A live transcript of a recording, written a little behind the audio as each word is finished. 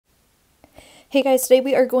Hey guys, today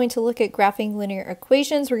we are going to look at graphing linear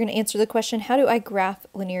equations. We're going to answer the question, how do I graph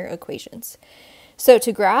linear equations? So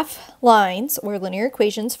to graph lines or linear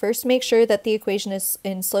equations, first make sure that the equation is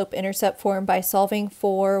in slope-intercept form by solving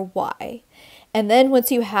for y. And then once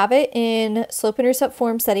you have it in slope-intercept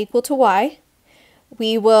form set equal to y,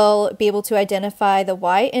 we will be able to identify the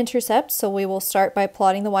y-intercept. So we will start by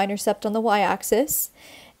plotting the y-intercept on the y-axis.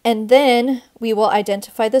 And then we will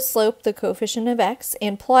identify the slope, the coefficient of x,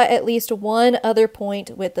 and plot at least one other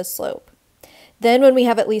point with the slope. Then when we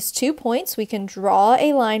have at least 2 points, we can draw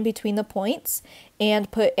a line between the points and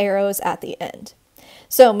put arrows at the end.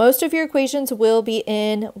 So most of your equations will be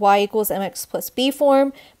in y equals mx plus b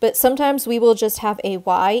form, but sometimes we will just have a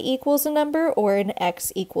y equals a number or an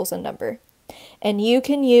x equals a number. And you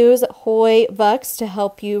can use y-vux to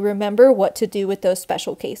help you remember what to do with those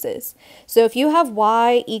special cases. So if you have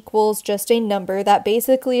y equals just a number, that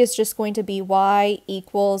basically is just going to be y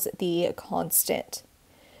equals the constant.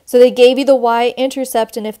 So they gave you the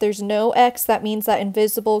y-intercept, and if there's no x, that means that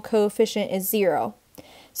invisible coefficient is 0.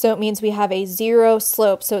 So it means we have a 0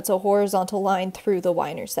 slope, so it's a horizontal line through the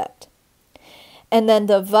y-intercept. And then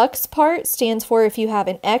the vux part stands for if you have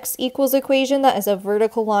an x equals equation that is a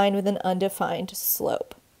vertical line with an undefined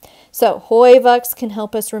slope. So y-vux can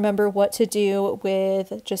help us remember what to do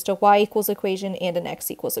with just a y equals equation and an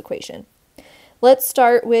x equals equation. Let's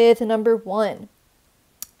start with number 1.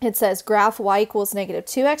 It says graph y equals negative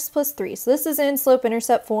 2x plus 3. So this is in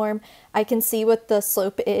slope-intercept form. I can see what the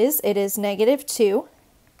slope is. It is negative 2.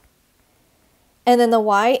 And then the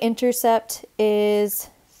y-intercept is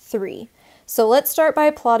 3. So let's start by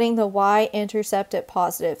plotting the y-intercept at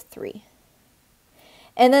positive 3.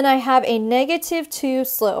 And then I have a negative 2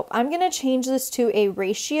 slope. I'm going to change this to a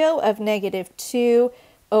ratio of negative 2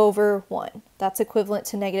 over 1. That's equivalent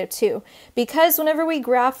to negative 2. Because whenever we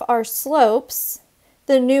graph our slopes,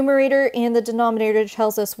 the numerator and the denominator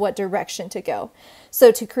tells us what direction to go.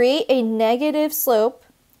 So to create a negative slope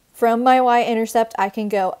from my y-intercept, I can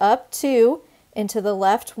go up 2 into the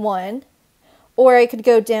left 1. Or I could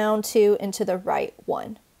go down 2 into the right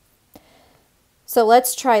 1. So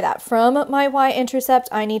let's try that. From my y-intercept,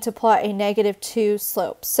 I need to plot a negative 2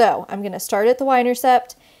 slope. So I'm going to start at the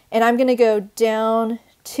y-intercept, and I'm going to go down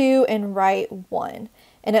 2 and right 1.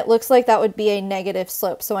 And it looks like that would be a negative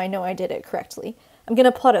slope, so I know I did it correctly. I'm going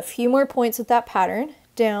to plot a few more points with that pattern.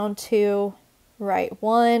 Down 2, right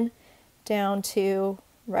 1, down 2,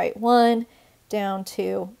 right 1, down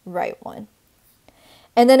 2, right 1.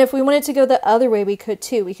 And then if we wanted to go the other way, we could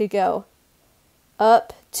too. We could go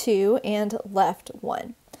up 2 and left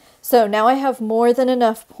 1. So now I have more than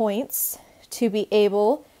enough points to be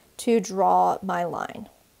able to draw my line.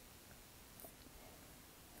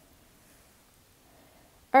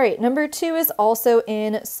 All right, number 2 is also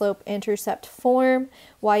in slope-intercept form.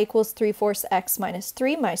 Y equals 3/4 x minus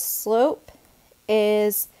 3. My slope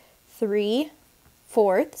is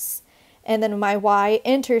 3/4. And then my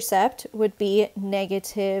y-intercept would be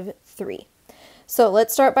negative 3. So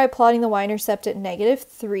let's start by plotting the y-intercept at negative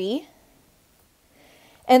 3.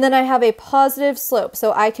 And then I have a positive slope.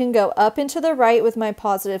 So I can go up into the right with my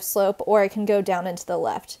positive slope, or I can go down into the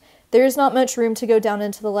left. There's not much room to go down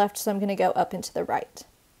into the left, so I'm going to go up into the right.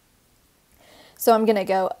 So I'm going to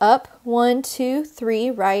go up 1, 2,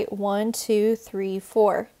 3, right 1, 2, 3,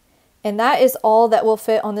 4. And that is all that will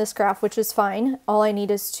fit on this graph, which is fine. All I need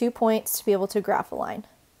is 2 points to be able to graph a line.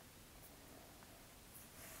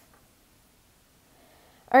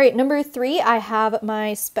 All right, number 3, I have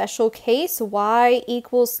my special case, y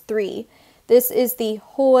equals 3. This is the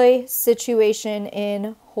y situation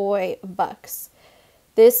in y-vux.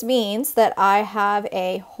 This means that I have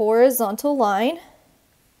a horizontal line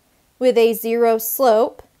with a 0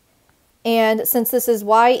 slope. And since this is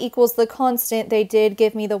y equals the constant, they did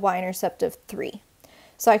give me the y-intercept of 3.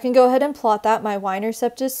 So I can go ahead and plot that. My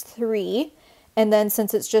y-intercept is 3. And then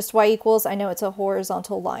since it's just y equals, I know it's a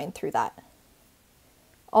horizontal line through that.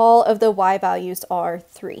 All of the y values are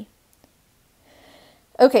 3.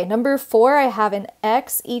 Okay, number 4, I have an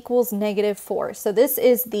x equals negative 4. So this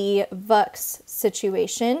is the vux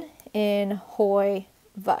situation in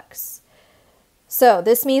y-vux. So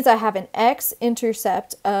this means I have an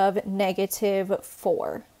x-intercept of negative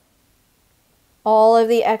 4. All of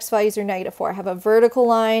the x values are negative 4. I have a vertical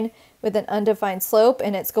line with an undefined slope,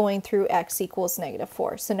 and it's going through x equals negative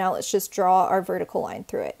 4. So now let's just draw our vertical line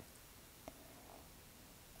through it.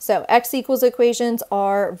 So x equals equations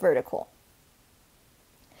are vertical.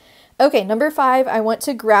 Okay, number 5, I want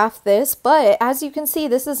to graph this, but as you can see,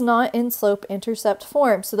 this is not in slope-intercept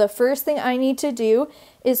form. So the first thing I need to do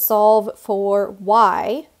is solve for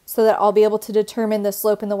y so that I'll be able to determine the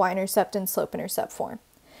slope and the y-intercept in slope-intercept form.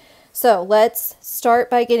 So let's start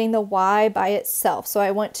by getting the y by itself. So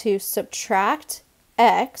I want to subtract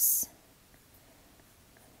x,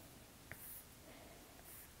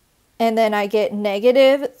 and then I get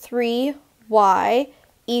negative 3y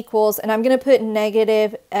equals, and I'm going to put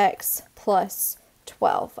negative x plus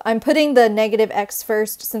 12. I'm putting the negative x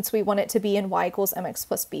first since we want it to be in y equals mx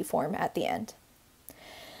plus b form at the end.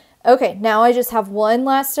 Okay, now I just have one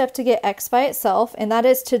last step to get x by itself, and that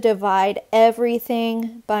is to divide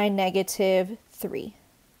everything by negative 3.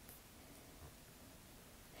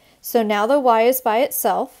 So now the y is by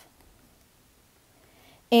itself,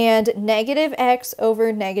 and negative x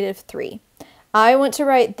over negative 3. I want to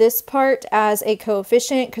write this part as a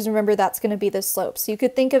coefficient because remember that's going to be the slope. So you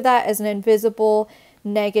could think of that as an invisible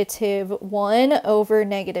negative 1 over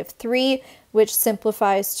negative 3, which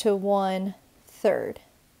simplifies to 1/3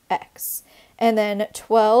 x. And then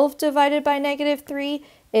 12 divided by negative 3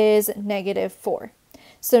 is negative 4.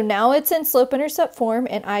 So now it's in slope-intercept form,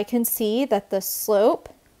 and I can see that the slope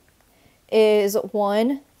is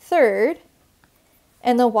 1/3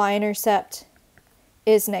 and the y-intercept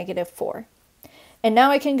is negative 4. And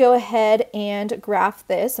now I can go ahead and graph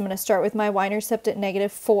this. I'm going to start with my y-intercept at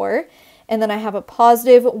negative 4, and then I have a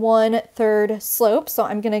positive 1/3 slope, so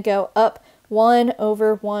I'm going to go up 1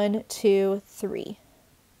 over 1, 2, 3.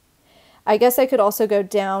 I guess I could also go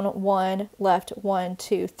down 1, left 1,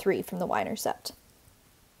 2, 3 from the y-intercept.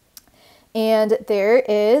 And there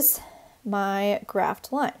is my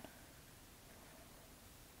graphed line.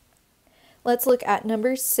 Let's look at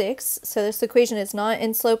number 6. So this equation is not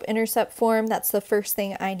in slope-intercept form. That's the first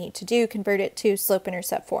thing I need to do, convert it to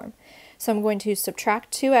slope-intercept form. So I'm going to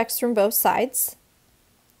subtract 2x from both sides.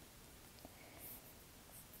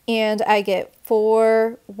 And I get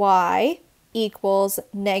 4y equals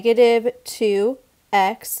negative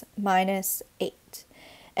 2x minus 8.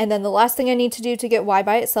 And then the last thing I need to do to get y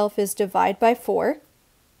by itself is divide by 4.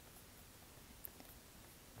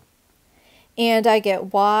 And I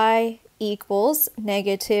get y equals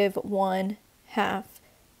negative 1/2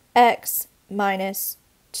 x minus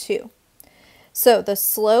 2. So the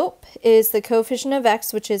slope is the coefficient of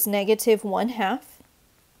x, which is negative 1/2.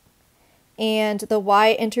 And the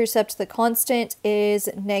y-intercept, the constant, is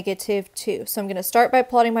negative 2. So I'm going to start by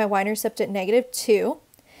plotting my y-intercept at negative 2.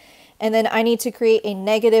 And then I need to create a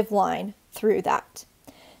negative line through that.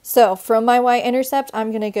 So from my y-intercept,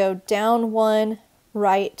 I'm going to go down 1,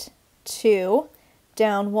 right 2,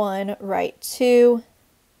 down 1, right 2,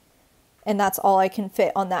 and that's all I can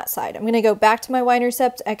fit on that side. I'm going to go back to my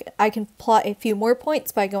y-intercept. I can plot a few more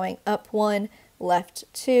points by going up 1, left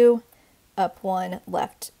 2, up 1,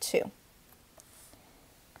 left 2.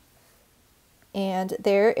 And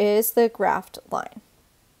there is the graphed line.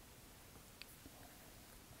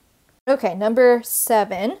 Okay, number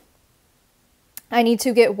 7. I need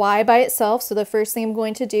to get y by itself, so the first thing I'm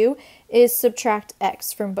going to do is subtract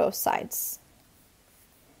x from both sides.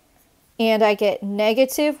 And I get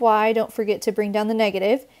negative y, don't forget to bring down the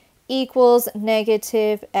negative, equals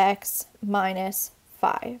negative x minus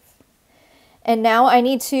 5. And now I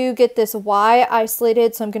need to get this y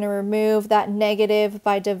isolated, so I'm going to remove that negative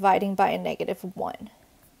by dividing by a negative 1.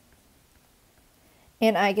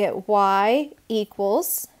 And I get y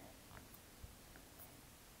equals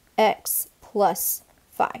x plus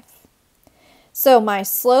 5. So my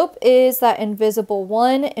slope is that invisible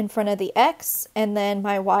 1 in front of the x, and then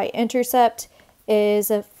my y-intercept is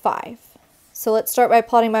 5. So let's start by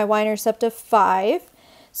plotting my y-intercept of 5.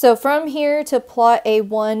 So from here to plot a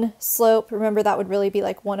 1 slope, remember that would really be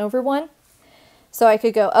like 1 over 1. So I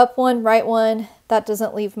could go up 1, right 1. That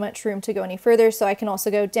doesn't leave much room to go any further, so I can also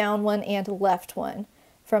go down 1 and left 1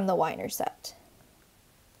 from the y-intercept.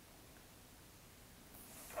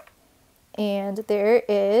 And there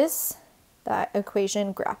is that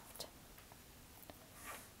equation graphed.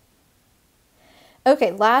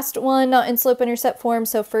 Okay, last one, not in slope-intercept form,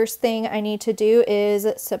 so first thing I need to do is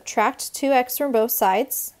subtract 2x from both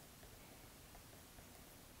sides.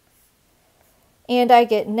 And I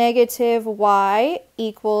get negative y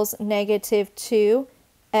equals negative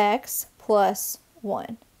 2x plus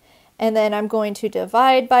 1. And then I'm going to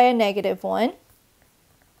divide by a negative 1.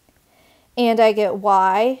 And I get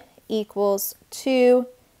y equals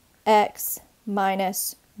 2x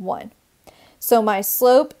minus 1. So my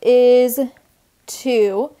slope is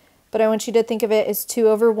 2, but I want you to think of it as 2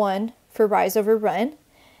 over 1 for rise over run.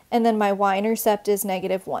 And then my y-intercept is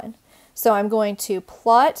negative 1. So I'm going to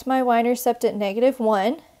plot my y-intercept at negative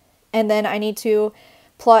 1, and then I need to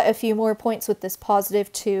plot a few more points with this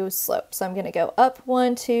positive 2 slope. So I'm going to go up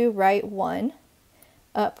 1, 2, right 1,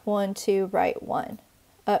 up 1, 2, right 1,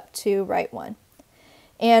 up 2, right 1.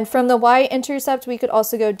 And from the y-intercept, we could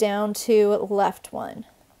also go down to left 1.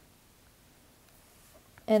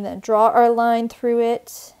 And then draw our line through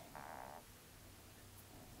it.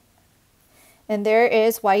 And there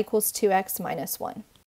is y equals 2x minus 1.